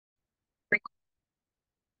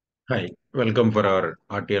Hi, welcome for our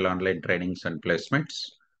RTL online trainings and placements.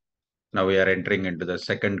 Now we are entering into the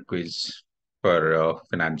second quiz for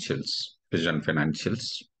Vision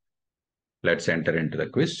Financials. Let's enter into the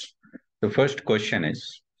quiz. The first question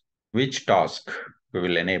is, which task we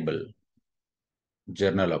will enable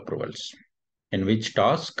journal approvals? In which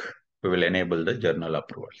task we will enable the journal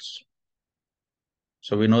approvals?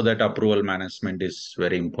 So we know that approval management is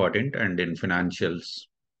very important, and in financials,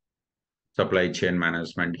 supply chain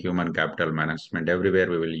management, human capital management, everywhere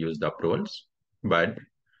we will use the approvals. But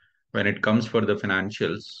when it comes for the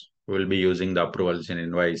financials, we'll be using the approvals in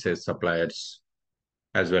invoices, suppliers,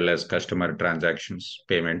 as well as customer transactions,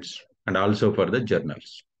 payments, and also for the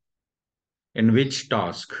journals. In which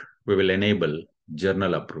task we will enable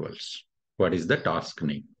journal approvals? What is the task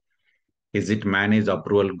name? Is it manage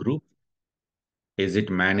approval group? Is it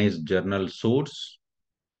manage journal source?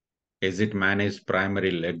 Is it manage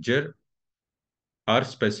primary ledger? Or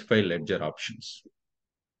specify ledger options?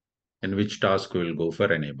 In which task we will go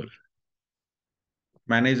for enable?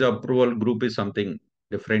 Manage approval group is something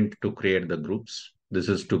different to create the groups. This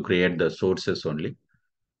is to create the sources only,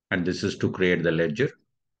 and this is to create the ledger.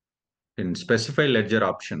 In specify ledger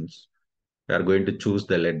options, we are going to choose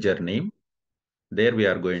the ledger name. There we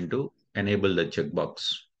are going to enable the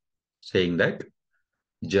checkbox saying that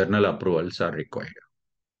journal approvals are required.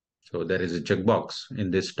 So there is a checkbox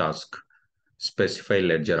in this task, specify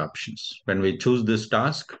ledger options. When we choose this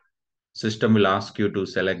task, system will ask you to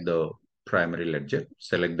select the primary ledger,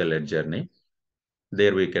 select the ledger name.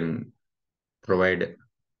 There we can provide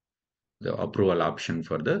the approval option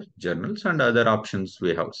for the journals, and other options we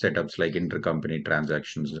have setups like intercompany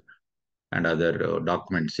transactions and other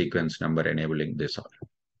document sequence number enabling this all.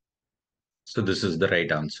 So this is the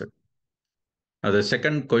right answer. Now the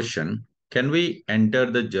second question, can we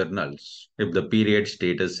enter the journals if the period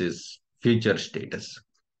status is future status?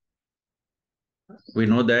 We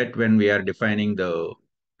know that when we are defining the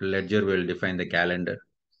ledger, we'll define the calendar.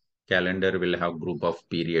 Calendar will have group of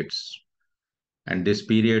periods. And these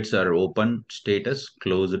periods are open status,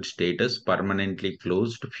 closed status, permanently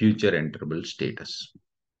closed, future enterable status,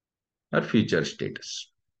 or future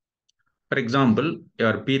status. For example,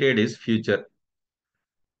 your period is future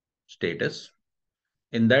status.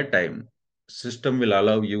 In that time, system will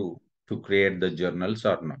allow you to create the journals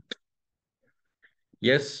or not.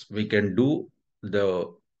 Yes, we can do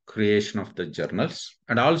the creation of the journals,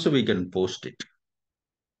 and also we can post it.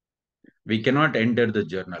 We cannot enter the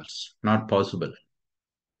journals, not possible.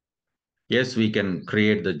 Yes, we can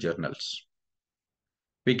create the journals.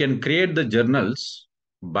 We can create the journals,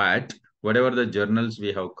 but whatever the journals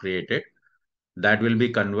we have created, that will be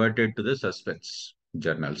converted to the suspense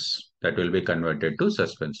journals. That will be converted to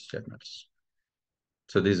suspense journals.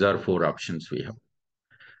 So these are four options we have.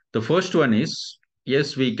 The first one is,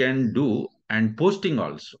 yes, we can do, and posting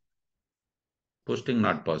also. Posting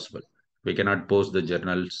not possible. We cannot post the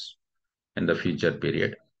journals in the future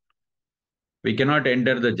period. We cannot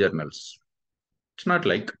enter the journals. It's not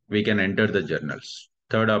like we can enter the journals.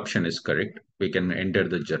 Third option is correct. We can enter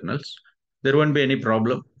the journals. There won't be any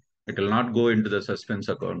problem. It will not go into the suspense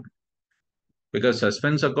account. Because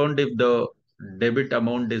suspense account, if the debit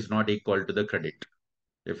amount is not equal to the credit,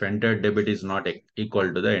 if entered debit is not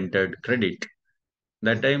equal to the entered credit,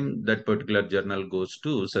 that time that particular journal goes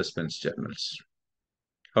to suspense journals.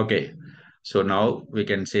 Okay, so now we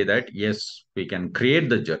can say that yes, we can create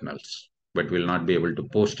the journals, but we'll not be able to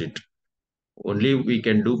post it. Only we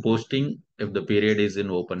can do posting if the period is in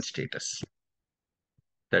open status.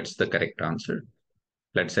 That's the correct answer.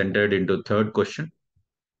 Let's enter it into third question.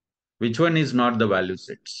 Which one is not the value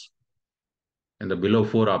sets? In the below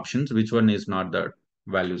four options, which one is not the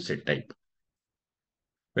value set type?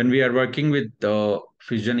 When we are working with the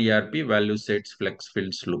Fusion ERP, value sets, flex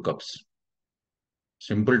fields, lookups.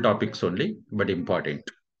 Simple topics only, but important.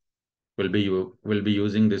 We'll be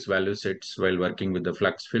using these value sets while working with the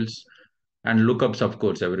flex fields, and lookups, of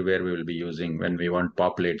course, everywhere we will be using when we want to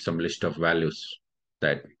populate some list of values.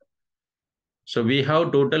 That. So we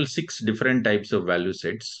have total 6 different types of value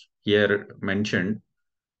sets here mentioned.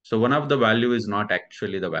 So one of the value is not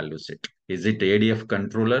actually the value set. Is it ADF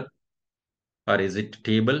controller, or is it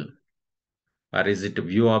table, or is it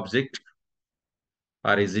view object,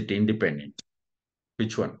 or is it independent?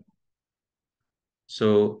 Which one?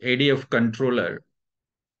 So ADF controller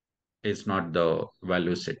is not the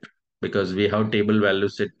value set, because we have table value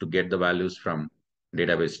set to get the values from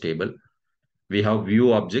database table. We have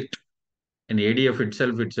view object. In ADF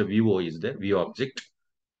itself, it's a view is there, view object.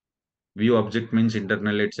 View object means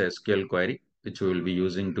internally it's a SQL query, which we will be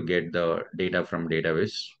using to get the data from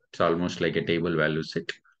database. It's almost like a table value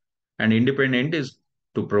set. And independent is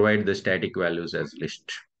to provide the static values as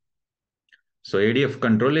list. So ADF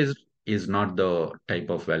control is not the type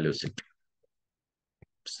of value set.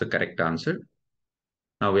 It's the correct answer.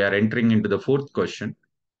 Now we are entering into the fourth question.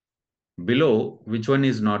 Below, which one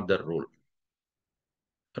is not the role?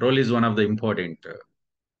 Role is one of the important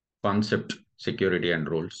concept, security and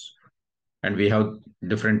roles. And we have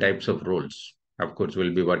different types of roles. Of course,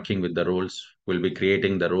 we'll be working with the roles, we'll be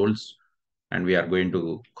creating the roles, and we are going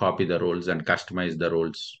to copy the roles and customize the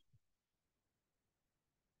roles.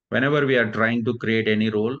 Whenever we are trying to create any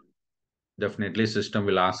role, definitely system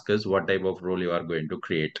will ask us what type of role you are going to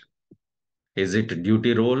create. Is it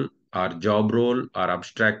duty role or job role or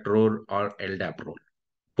abstract role or LDAP role?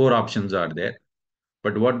 Four options are there.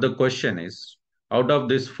 But what the question is, out of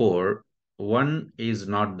these four, one is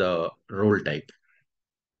not the role type.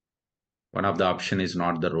 One of the option is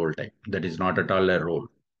not the role type. That is not at all a role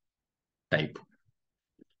type.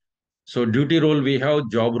 So duty role we have,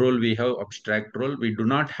 job role we have, abstract role. We do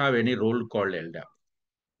not have any role called LDAP.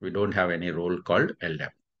 We don't have any role called LDAP.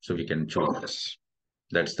 So we can choose this.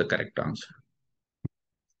 That's the correct answer.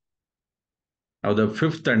 Now the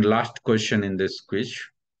fifth and last question in this quiz.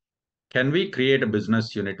 Can we create a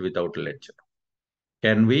business unit without ledger?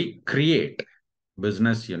 Can we create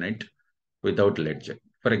business unit without ledger?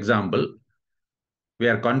 For example, we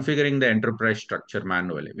are configuring the enterprise structure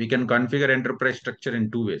manually. We can configure enterprise structure in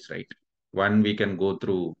two ways, right? One, we can go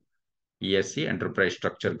through ESC, Enterprise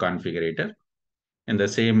Structure Configurator. In the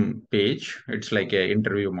same page, it's like an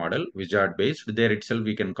interview model, wizard based. There itself,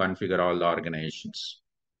 we can configure all the organizations.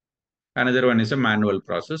 Another one is a manual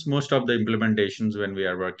process. Most of the implementations, when we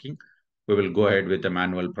are working, we will go ahead with the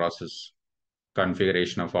manual process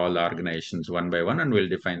configuration of all the organizations one by one, and we'll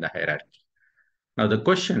define the hierarchy. Now, the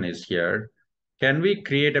question is here, can we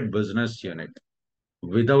create a business unit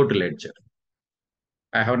without ledger?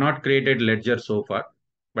 I have not created ledger so far,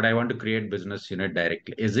 but I want to create business unit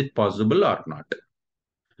directly. Is it possible or not?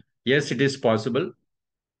 Yes, it is possible.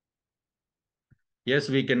 Yes,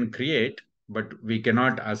 we can create, but we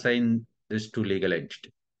cannot assign this to legal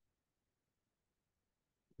entity.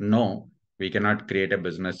 No, we cannot create a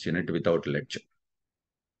business unit without ledger.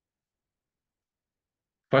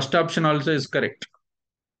 First option also is correct.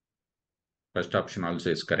 First option also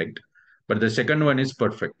is correct. But the second one is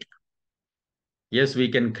perfect. Yes, we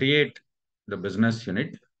can create the business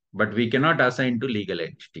unit, but we cannot assign to legal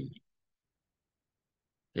entity.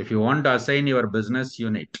 If you want to assign your business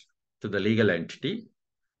unit to the legal entity,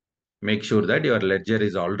 make sure that your ledger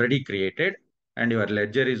is already created and your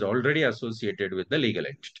ledger is already associated with the legal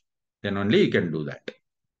entity. Then only you can do that.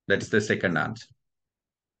 That's the second answer.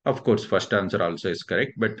 Of course, first answer also is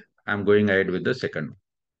correct, but I'm going ahead with the second one.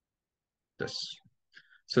 This.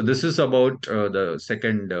 So this is about the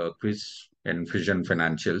second quiz in Fusion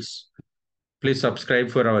Financials. Please subscribe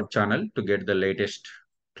for our channel to get the latest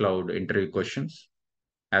cloud interview questions,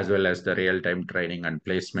 as well as the real-time training and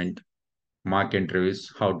placement, mock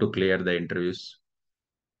interviews, how to clear the interviews.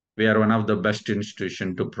 We are one of the best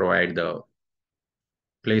institutions to provide the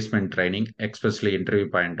placement training, especially interview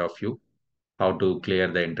point of view, how to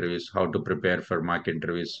clear the interviews, how to prepare for mock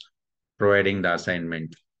interviews, providing the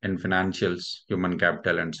assignment in financials, human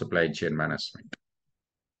capital, and supply chain management.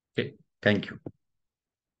 Okay, thank you.